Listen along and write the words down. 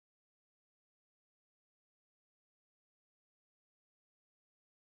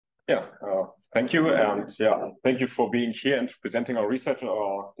Yeah, thank you. And yeah, thank you for being here and presenting our research at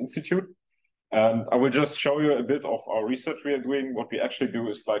our institute. And I will just show you a bit of our research we are doing. What we actually do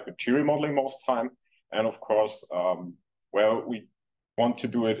is like material modeling most time. And of course, well, we want to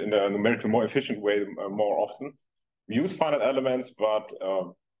do it in a numerical, more efficient way more often. We use finite elements, but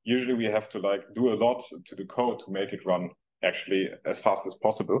usually we have to like do a lot to the code to make it run actually as fast as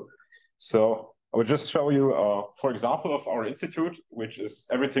possible. So I will just show you, for example, of our institute, which is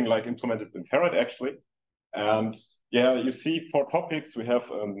everything like implemented in Ferrite actually. And yeah, you see 4 topics. We have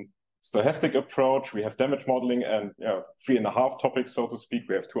stochastic approach, we have damage modeling, and 3.5 topics, so to speak.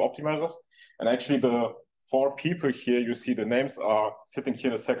 We have 2 optimizers. And actually the 4 people here, you see the names are sitting here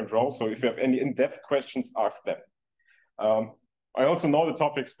in the second row. So if you have any in-depth questions, ask them. I also know the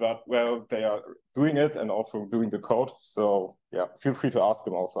topics, but well, they are doing it and also doing the code. So yeah, feel free to ask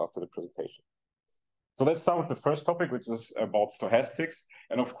them also after the presentation. So let's start with the first topic, which is about stochastics.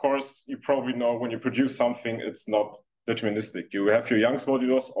 And of course, you probably know when you produce something, it's not deterministic. You have your Young's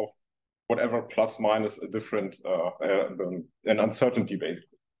modulus of whatever plus minus a different an uncertainty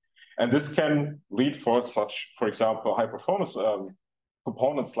basically. And this can lead for such, for example, high performance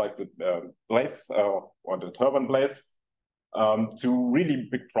components like the blades or the turbine blades to really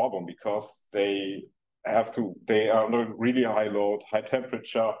big problem because they are under really high load, high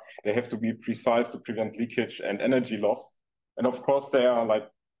temperature. They have to be precise to prevent leakage and energy loss. And of course, they are like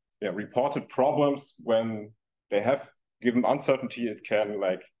reported problems when they have given uncertainty. It can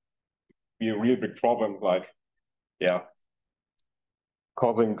like be a real big problem, like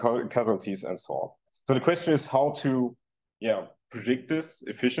causing casualties and so on. So the question is how to predict this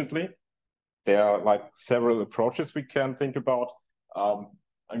efficiently. There are like several approaches we can think about.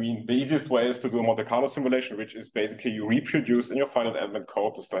 I mean, the easiest way is to do a Monte Carlo simulation, which is basically you reproduce in your finite element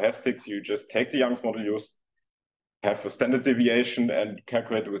code the stochastics. You just take the Young's modulus, have a standard deviation, and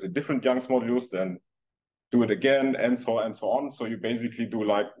calculate it with a different Young's modulus, then do it again, and so on and so on. So you basically do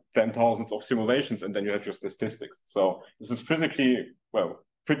like 10,000s of simulations, and then you have your statistics. So this is physically, well,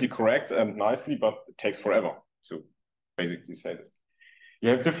 pretty correct and nicely, but it takes forever to basically say this. You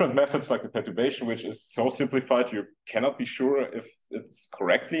have different methods like the perturbation, which is so simplified you cannot be sure if it's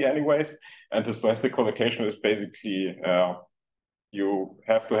correctly anyways. And the stochastic collocation is basically you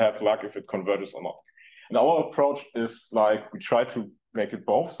have to have luck if it converges or not. And our approach is like we try to make it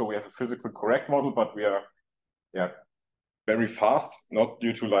both. So we have a physically correct model, but we are very fast, not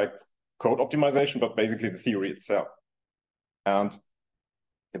due to like code optimization, but basically the theory itself. And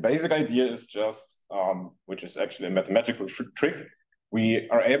the basic idea is just, which is actually a mathematical trick. We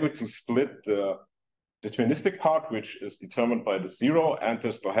are able to split the deterministic part, which is determined by the 0, and the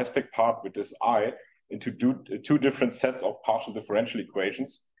stochastic part, which is I, into 2 different sets of partial differential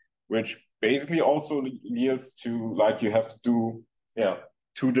equations, which basically also yields to like you have to do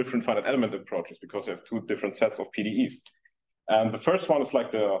 2 different finite element approaches because you have 2 different sets of PDEs. And the first one is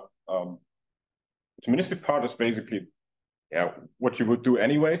like the deterministic part is basically what you would do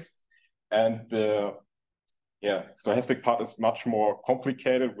anyways, and the stochastic part is much more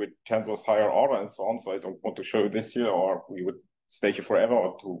complicated with tensors higher order and so on. So I don't want to show you this here, or we would stay here forever,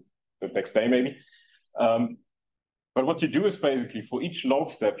 or to the next day maybe. But what you do is basically for each load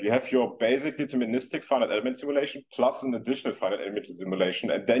step, you have your basic deterministic finite element simulation plus an additional finite element simulation.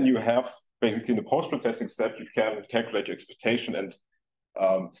 And then you have basically in the post-processing step, you can calculate your expectation and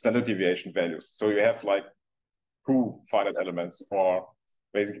standard deviation values. So you have like 2 finite elements for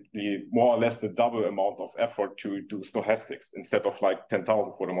basically more or less the double amount of effort to do stochastics instead of like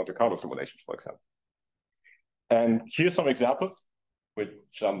 10,000 for the Monte Carlo simulation, for example. And here's some examples with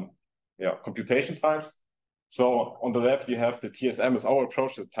some computation times. So on the left, you have the TSM is our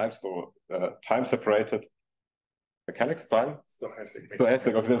approach, the time-separated mechanics time.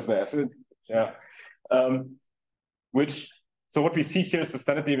 Stochastic, okay, that's the acid. Yeah. So what we see here is the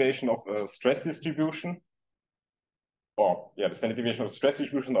standard deviation of a stress distribution. The standard deviation of stress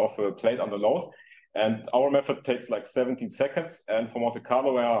distribution of a plate under load. And our method takes like 17 seconds. And for Monte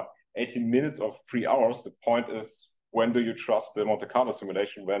Carlo, there are 18 minutes of 3 hours. The point is, when do you trust the Monte Carlo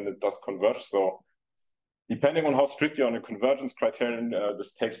simulation when it does converge? So depending on how strict you're on the convergence criterion,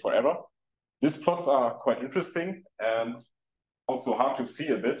 this takes forever. These plots are quite interesting and also hard to see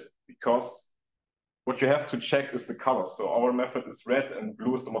a bit because what you have to check is the color. So our method is red and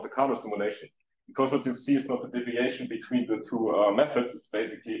blue is the Monte Carlo simulation. Because what you see is not the deviation between the 2 methods, it's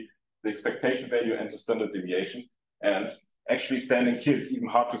basically the expectation value and the standard deviation. And actually standing here, it's even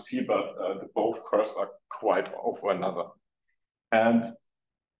hard to see, but both curves are quite over another. And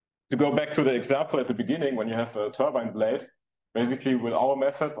to go back to the example at the beginning, when you have a turbine blade, basically with our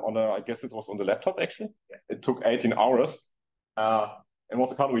method on I guess it was on the laptop actually, it took 18 hours. in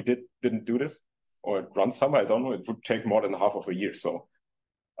Monte Carlo, we didn't do this, or it runs somewhere, I don't know, it would take more than half of a year. So,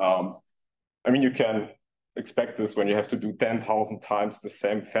 I mean, you can expect this when you have to do 10,000 times the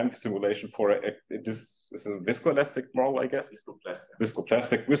same FEMP simulation for this is a viscoelastic model, I guess.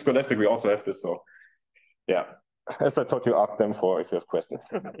 Viscoelastic, we also have this. So, yeah, as I told you, ask them for if you have questions.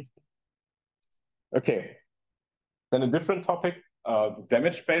 Okay, then a different topic,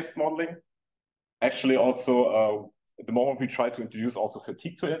 damage-based modeling. Actually, also, at the moment, we try to introduce also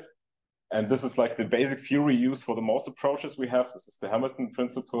fatigue to it. And this is like the basic theory used for the most approaches we have. This is the Hamilton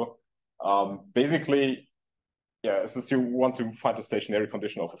principle. Basically, yeah, this is you want to find the stationary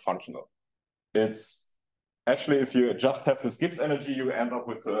condition of a functional. It's actually, if you just have this Gibbs energy, you end up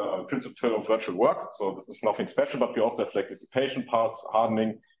with a principle of virtual work. So this is nothing special, but we also have like dissipation parts,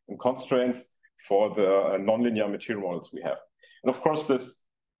 hardening, and constraints for the nonlinear material models we have. And of course,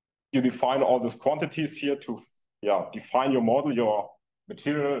 you define all these quantities here to define your model, your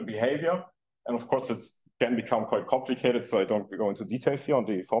material behavior. And of course, it can become quite complicated, so I don't go into detail here on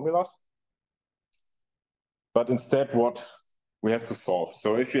the formulas. But instead, what we have to solve.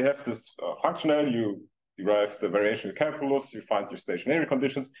 So if you have this functional, you derive the variation calculus, you find your stationary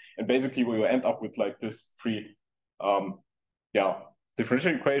conditions, and basically we will end up with like this three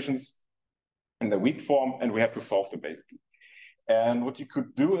differential equations in the weak form, and we have to solve them basically. And what you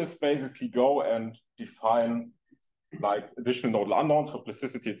could do is basically go and define like additional nodal unknowns. For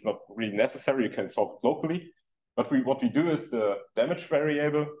plasticity, it's not really necessary, you can solve it locally. But what we do is the damage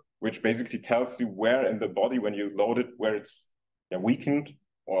variable, which basically tells you where in the body, when you load it, where it's weakened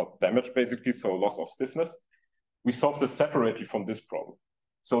or damaged basically, so loss of stiffness. We solve this separately from this problem.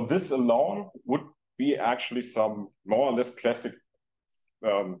 So this alone would be actually some more or less classic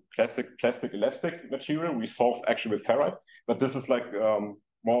plastic elastic material we solve actually with ferrite, but this is like more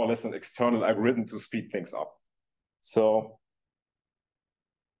or less an external algorithm to speed things up. So,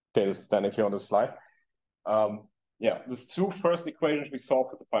 okay, this is standing here on the slide. These two first equations we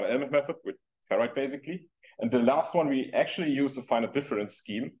solve with the finite element method with ferrite basically. And the last one we actually use the finite difference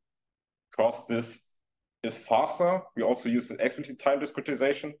scheme because this is faster. We also use an exponential time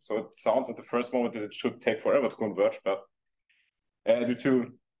discretization. So it sounds at the first moment that it should take forever to converge, but due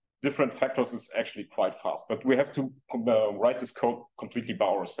to different factors, it's actually quite fast. But we have to write this code completely by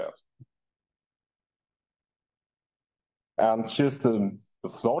ourselves. And here's the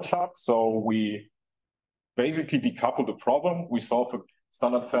flow chart. So we basically decouple the problem. We solve a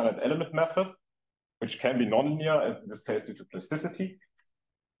standard finite element method, which can be nonlinear, in this case due to plasticity,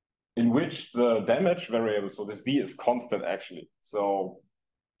 in which the damage variable, so this D is constant actually. So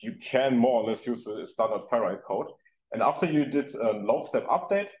you can more or less use a standard ferrite code. And after you did a load step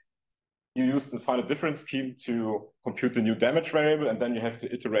update, you use the finite difference scheme to compute the new damage variable, and then you have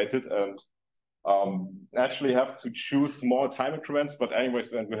to iterate it and actually have to choose small time increments. But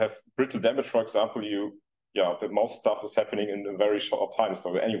anyways, when you have brittle damage, for example, the most stuff is happening in a very short time.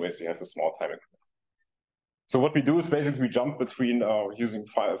 So anyways, you have a small time increment. So what we do is basically we jump between using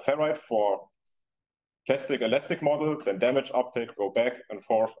ferrite for plastic elastic model, then damage update, go back and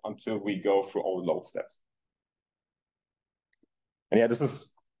forth until we go through all the load steps. And yeah, this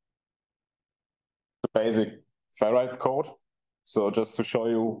is the basic ferrite code. So just to show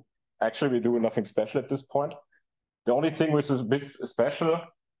you, actually we do nothing special at this point. The only thing which is a bit special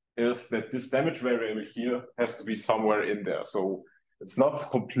is that this damage variable here has to be somewhere in there. So it's not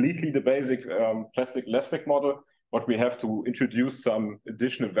completely the basic plastic elastic model, but we have to introduce some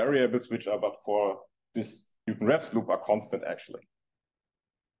additional variables which are, but for this Newton-Raph's loop, are constant actually.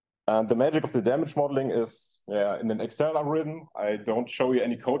 And the magic of the damage modeling is in an external algorithm. I don't show you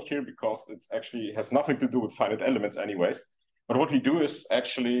any code here because it's actually has nothing to do with finite elements anyways. But what we do is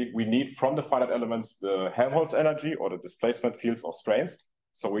actually we need from the finite elements the Helmholtz energy or the displacement fields or strains.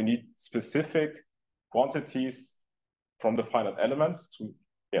 So we need specific quantities from the finite elements to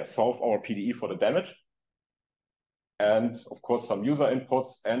solve our PDE for the damage. And of course, some user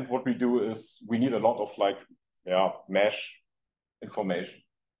inputs. And what we do is we need a lot of mesh information.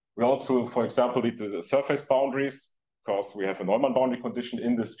 We also, for example, need the surface boundaries because we have a Neumann boundary condition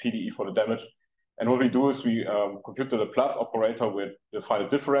in this PDE for the damage. And what we do is we compute the Laplace operator with the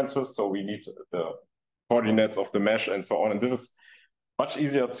finite differences. So we need the coordinates of the mesh and so on. And this is much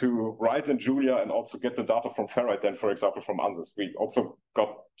easier to write in Julia and also get the data from ferrite than, for example, from ANSYS. We also got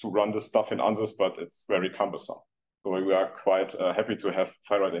to run this stuff in ANSYS, but it's very cumbersome. So we are quite happy to have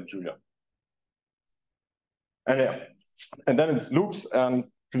ferrite in Julia. And then it loops and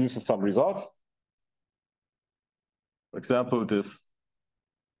produces some results. For example, this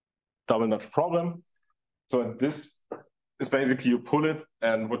double notch problem. So this is basically you pull it,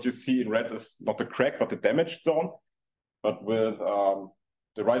 and what you see in red is not the crack, but the damaged zone. But with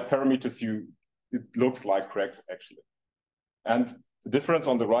the right parameters, it looks like cracks actually. And the difference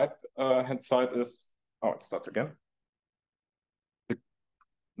on the right hand side is, oh, it starts again. The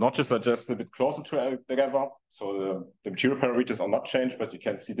notches are just a bit closer together, so the material parameters are not changed, but you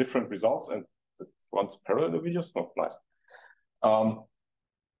can see different results, and it runs parallel videos. Oh, nice.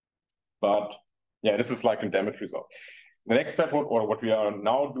 But yeah, this is like a damage result. The next step, or what we are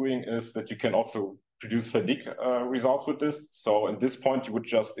now doing, is that you can also produce fatigue results with this. So at this point, you would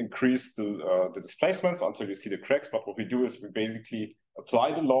just increase the displacements until you see the cracks. But what we do is we basically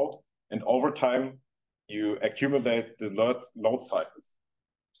apply the load, and over time, you accumulate the load cycles.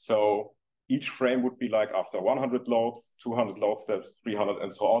 So each frame would be like after 100 loads, 200 load steps, 300,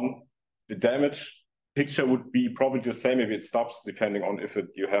 and so on. The damage picture would be probably the same. Maybe it stops depending on if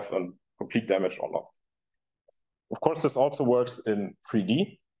you have a complete damage or not. Of course, this also works in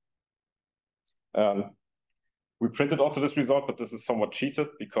 3D. We printed also this result, but this is somewhat cheated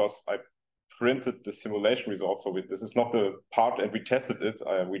because I printed the simulation result. So this is not the part, and we tested it.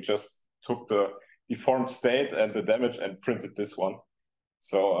 We just took the deformed state and the damage and printed this one.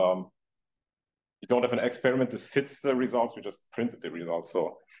 So you don't have an experiment. This fits the results. We just printed the results.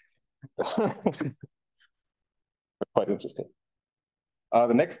 So quite interesting.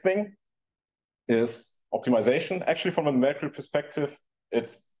 The next thing is optimization. Actually, from a numerical perspective,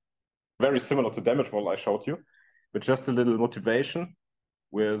 it's very similar to damage model I showed you, with just a little motivation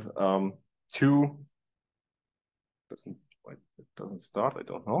with two. It doesn't start. I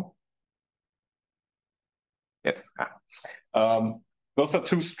don't know. Yes. Those are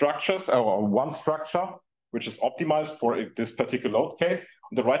two structures, or one structure, which is optimized for this particular load case.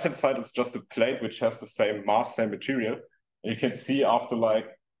 On the right-hand side, it's just a plate which has the same mass, same material. And you can see after like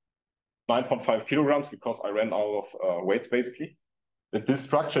 9.5 kilograms, because I ran out of weights basically, that this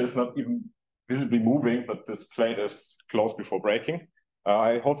structure is not even visibly moving, but this plate is closed before breaking.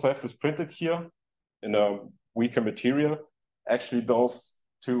 I also have this printed here in a weaker material. Actually, those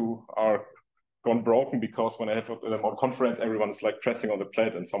two are gone broken because when I have them on conference, everyone is like pressing on the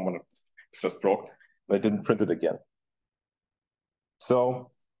plate and someone just broke. I didn't print it again. So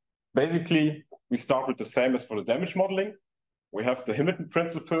basically, we start with the same as for the damage modeling. We have the Hamilton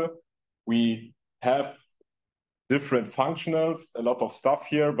principle. We have different functionals, a lot of stuff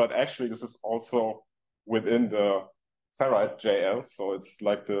here, but actually this is also within the Ferrite.jl. So it's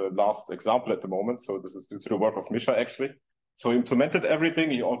like the last example at the moment. So this is due to the work of Misha actually. So he implemented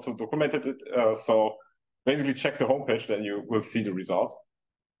everything. He also documented it. So basically check the homepage, then you will see the results.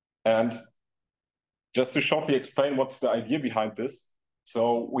 And just to shortly explain what's the idea behind this.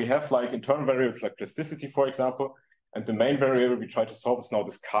 So we have like internal variables like plasticity, for example, and the main variable we try to solve is now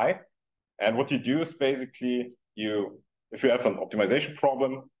this chi. And what you do is basically if you have an optimization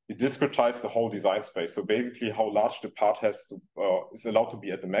problem, you discretize the whole design space. So basically how large the part is allowed to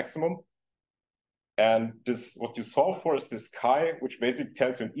be at the maximum. And what you solve for is this chi, which basically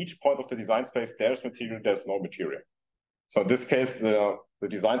tells you in each point of the design space, there's material, there's no material. So in this case, the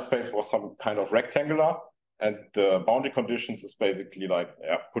design space was some kind of rectangular, and the boundary conditions is basically like,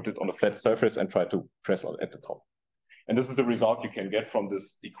 put it on a flat surface and try to press on at the top. And this is the result you can get from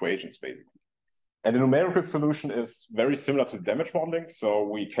this equations, basically. And the numerical solution is very similar to damage modeling. So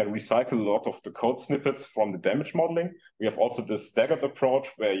we can recycle a lot of the code snippets from the damage modeling. We have also this staggered approach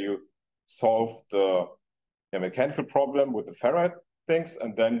where you solve the mechanical problem with the Ferrite things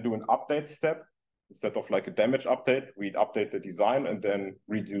and then do an update step. Instead of like a damage update, we update the design and then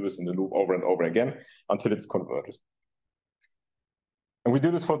redo this in the loop over and over again until it's converted. And we do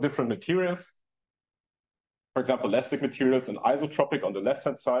this for different materials. For example, elastic materials and isotropic on the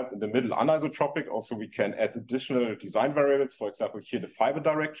left-hand side, in the middle anisotropic. Also, we can add additional design variables, for example, here the fiber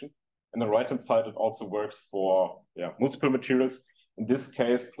direction. And the right-hand side, it also works for multiple materials. In this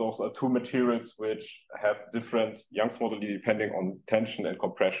case, those are two materials which have different Young's moduli depending on tension and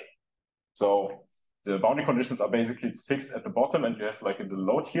compression. So the boundary conditions are basically fixed at the bottom, and you have like in the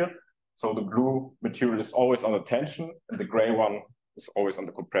load here. So the blue material is always under tension, and the gray one is always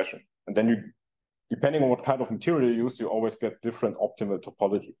under compression. And then depending on what kind of material you use, you always get different optimal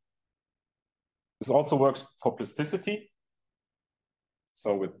topology. This also works for plasticity.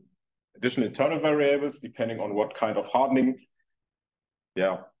 So with additional internal variables, depending on what kind of hardening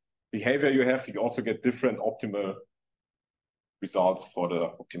behavior you have, you also get different optimal results for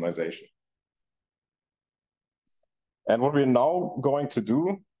the optimization. And what we're now going to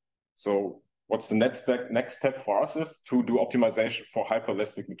do, so what's the next step for us is to do optimization for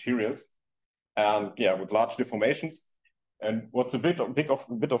hyperelastic materials. And with large deformations. And what's a bit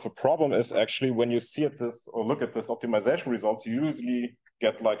of a problem is actually when you see at this or look at this optimization results, you usually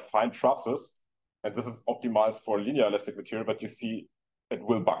get like fine trusses, and this is optimized for linear elastic material, but you see it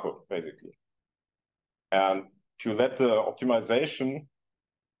will buckle, basically. And to let the optimization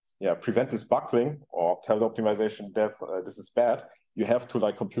prevent this buckling or tell the optimization that this is bad, you have to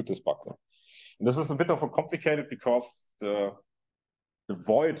like compute this buckling. And this is a bit of a complicated because the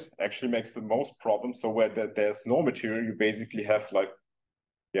void actually makes the most problem. So where there's no material, you basically have like,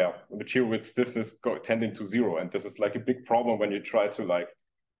 a material with stiffness tending to 0. And this is like a big problem when you try to like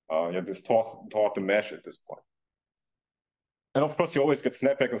distort the mesh at this point. And of course, you always get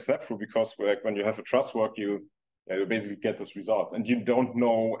snapback and snap-through because like when you have a truss work, you basically get this result. And you don't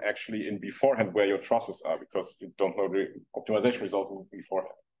know actually in beforehand where your trusses are because you don't know the optimization result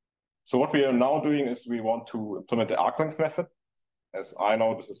beforehand. So what we are now doing is we want to implement the arc length method. As I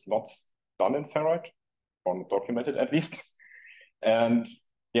know, this is not done in Ferrite, or not documented at least. And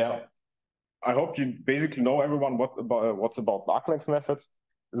I hope you basically know everyone what's about arc length methods.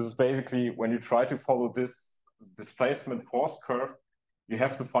 This is basically when you try to follow this displacement force curve, you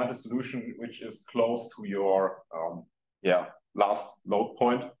have to find a solution which is close to your last load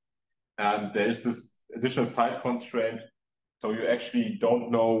point. And there is this additional side constraint. So you actually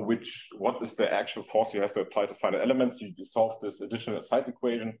don't know what is the actual force you have to apply to finite elements. You solve this additional side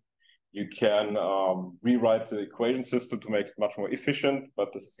equation. You can rewrite the equation system to make it much more efficient,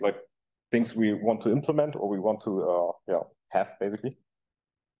 but this is like things we want to implement or we want to have basically.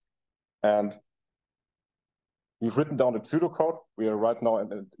 And we've written down the pseudocode. We are right now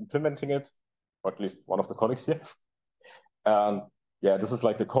implementing it, or at least one of the colleagues here. And this is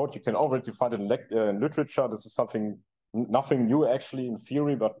like the code. You can already find it in literature. This is nothing new actually in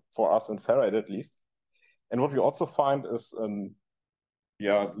theory, but for us in Ferrite at least. And what we also find is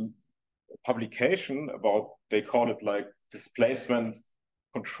publication about, they call it like displacement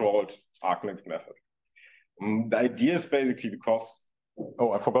controlled arc length method. The idea is basically because,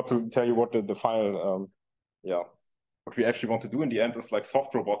 I forgot to tell you what the final, what we actually want to do in the end is like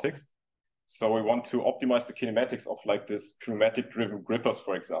soft robotics. So we want to optimize the kinematics of like this pneumatic driven grippers,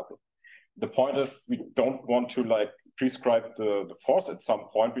 for example. The point is we don't want to like prescribe the force at some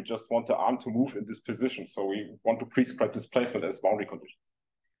point. We just want the arm to move in this position. So we want to prescribe displacement as boundary condition.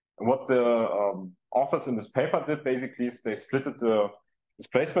 And what the authors in this paper did basically is they split the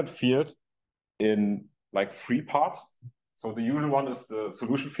displacement field in like 3 parts. So the usual one is the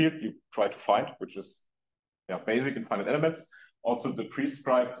solution field you try to find, which is basic and finite elements. Also the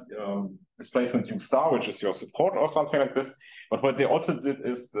prescribed displacement u star, which is your support or something like this. But what they also did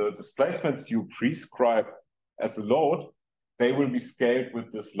is the displacements you prescribe as a load, they will be scaled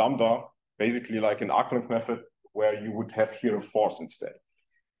with this lambda, basically like an arc length method where you would have here a force instead.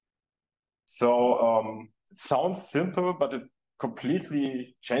 So it sounds simple, but it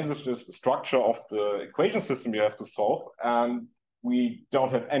completely changes the structure of the equation system you have to solve. And we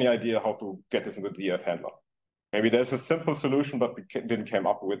don't have any idea how to get this into the DF handler. Maybe there's a simple solution, but we didn't come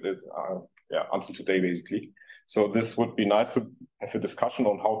up with it until today, basically. So this would be nice to have a discussion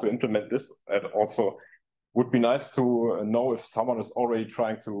on how to implement this. And also would be nice to know if someone is already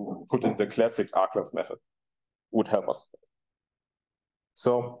trying to put in the classic arc length method. Would help us.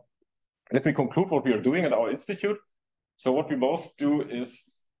 So let me conclude what we are doing at our institute. So what we most do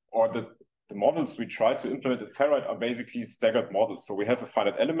is, or the models we try to implement at Ferrite are basically staggered models. So we have a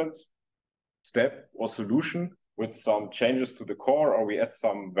finite element step or solution with some changes to the core, or we add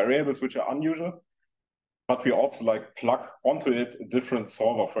some variables which are unusual, but we also like plug onto it a different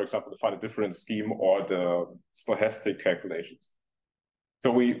solver, for example, to find a different scheme or the stochastic calculations. So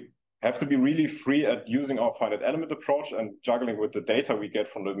we have to be really free at using our finite element approach and juggling with the data we get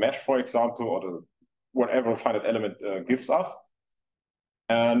from the mesh, for example, or the whatever finite element gives us.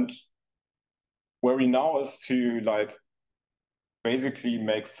 And where we now is to like basically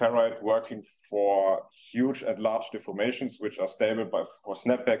make Ferrite working for huge and large deformations, which are stable for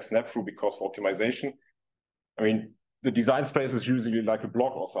snapback, snap-through, because for optimization. I mean, the design space is usually like a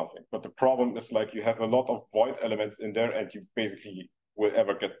block or something, but the problem is like you have a lot of void elements in there, and you basically will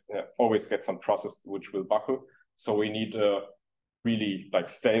always get some trusses which will buckle. So we need a really like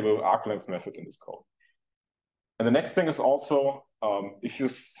stable arc length method in this code. And the next thing is also, if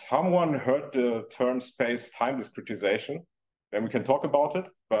someone heard the term space-time discretization, then we can talk about it,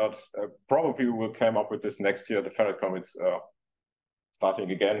 but probably we will come up with this next year. The FerriteCon is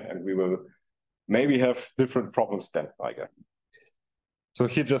starting again, and we will maybe have different problems then, I guess. So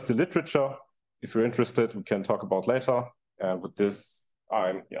here just the literature. If you're interested, we can talk about later. And with this,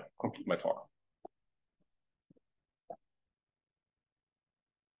 I'm complete my talk.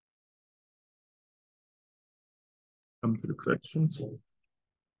 Come to the questions.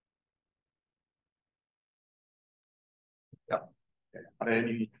 Yeah. Are there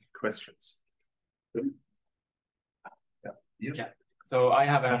any questions? Yeah. So I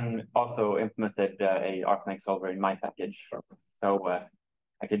have also implemented a arcmech solver in my package. So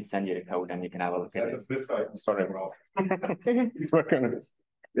I can send you the code and you can have a look at it. This guy. Sorry, Ralph. He's working on this.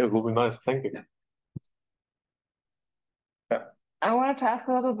 Yeah, it will be nice. Thank you. Yeah. I wanted to ask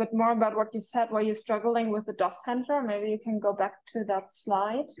a little bit more about what you said. Were you struggling with the DOF handler? Maybe you can go back to that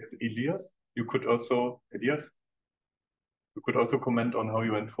slide. Yes, Elias. You could also comment on how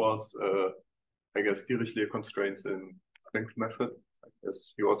you enforce, I guess, Dirichlet constraints in length method. I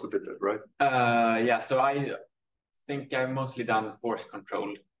guess you also did that, right? Yeah, so I think I've mostly done force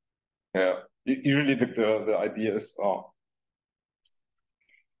control. Yeah, usually the idea is,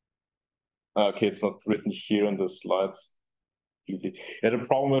 okay, it's not written here in the slides. Yeah, the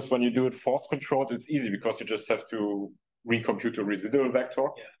problem is when you do it force controlled, it's easy because you just have to recompute a residual vector.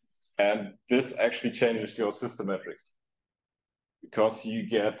 Yeah. And this actually changes your system metrics because you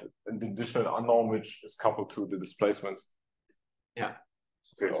get an additional unknown which is coupled to the displacements. Yeah.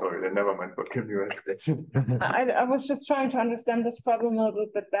 Okay, sorry, never mind. What can you add? I was just trying to understand this problem a little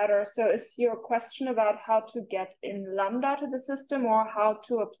bit better. So is your question about how to get in lambda to the system or how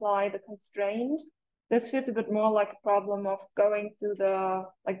to apply the constraint? This feels a bit more like a problem of going through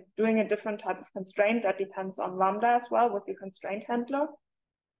doing a different type of constraint that depends on lambda as well with the constraint handler.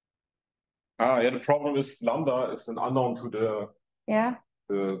 Yeah, the problem is lambda is an unknown to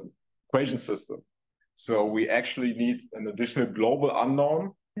the equation system. So we actually need an additional global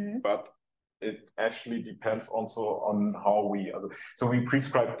unknown, but it actually depends also on how so we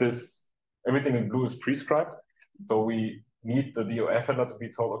prescribe this, everything in blue is prescribed. So we need the DOF handler to be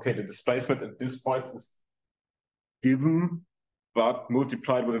told, okay, the displacement at this point is given, but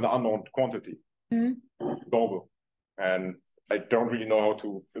multiplied with an unknown quantity, global. And I don't really know how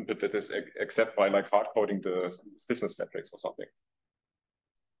to implement this except by hard coding the stiffness metrics or something.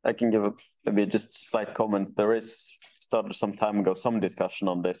 I can give maybe just a slight comment. There is, started some time ago, some discussion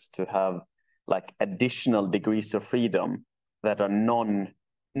on this to have additional degrees of freedom that are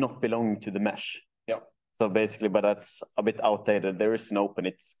not belonging to the mesh. Yeah. So basically, but that's a bit outdated. There is an open,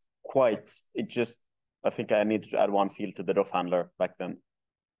 I think I needed to add one field to the DOF handler back then.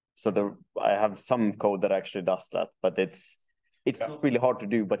 So I have some code that actually does that, but it's not really hard to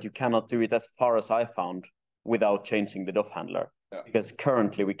do, but you cannot do it as far as I found without changing the DOF handler. Yeah. Because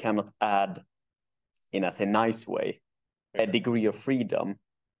currently we cannot add, in a nice way, a degree of freedom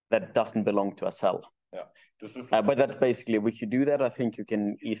that doesn't belong to a cell. Yeah, this is. But that's basically, if you do that, I think you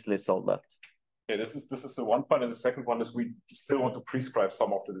can easily solve that. Yeah, this is the one point, and the second one is we still want to prescribe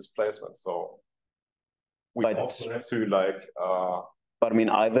some of the displacement. So we also have to but I mean,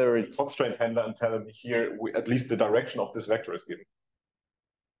 either it's constraint handler and tell them here at least the direction of this vector is given.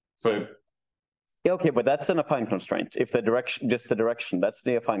 So. Yeah, okay, but that's an affine constraint. If the direction, just the direction, that's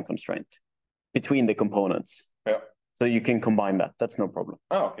the affine constraint between the components. Yeah. So you can combine that. That's no problem.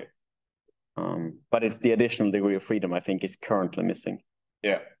 Oh, okay. But it's the additional degree of freedom I think is currently missing.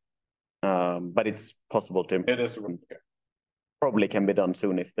 Yeah. But it's possible to implement. It is. Okay. Probably can be done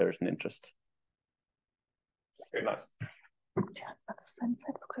soon if there's an interest. Okay, nice.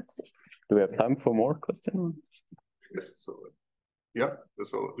 Do we have time for more questions? Yes. So, yeah.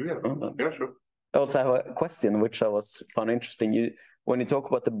 So do you have? Yeah, sure. I also have a question which I found interesting. When you talk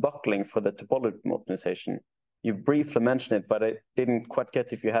about the buckling for the topology optimization, you briefly mentioned it, but I didn't quite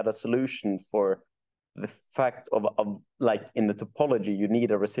get if you had a solution for the fact of in the topology, you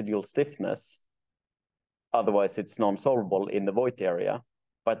need a residual stiffness. Otherwise, it's non-solvable in the void area.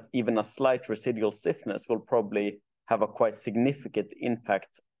 But even a slight residual stiffness will probably have a quite significant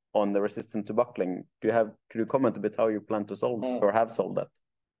impact on the resistance to buckling. Could you comment a bit how you plan to solve or have solved that?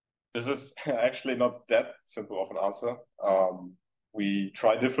 This is actually not that simple of an answer. We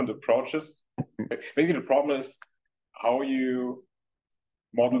try different approaches. Maybe the problem is how you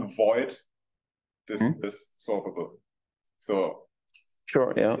model void this is solvable. So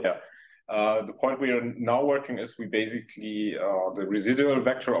sure, yeah. The point we are now working is we basically the residual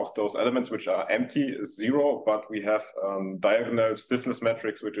vector of those elements which are empty is 0, but we have diagonal stiffness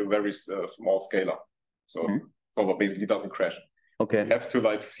metrics which are very small scalar. So solver basically doesn't crash. Okay. You have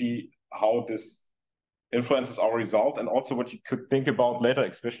to see how this influences our result, and also what you could think about later,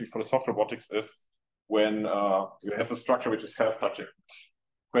 especially for the soft robotics, is when you have a structure which is self-touching.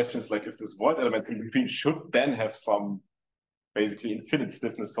 Questions like if this void element in between should then have some basically infinite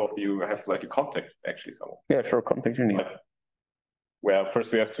stiffness, so you have a contact actually somewhere. Yeah, sure, contact you need. Where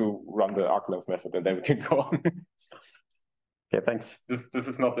first we have to run the arc length method and then we can go on. Okay, thanks. This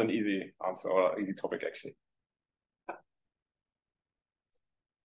is not an easy answer or easy topic actually.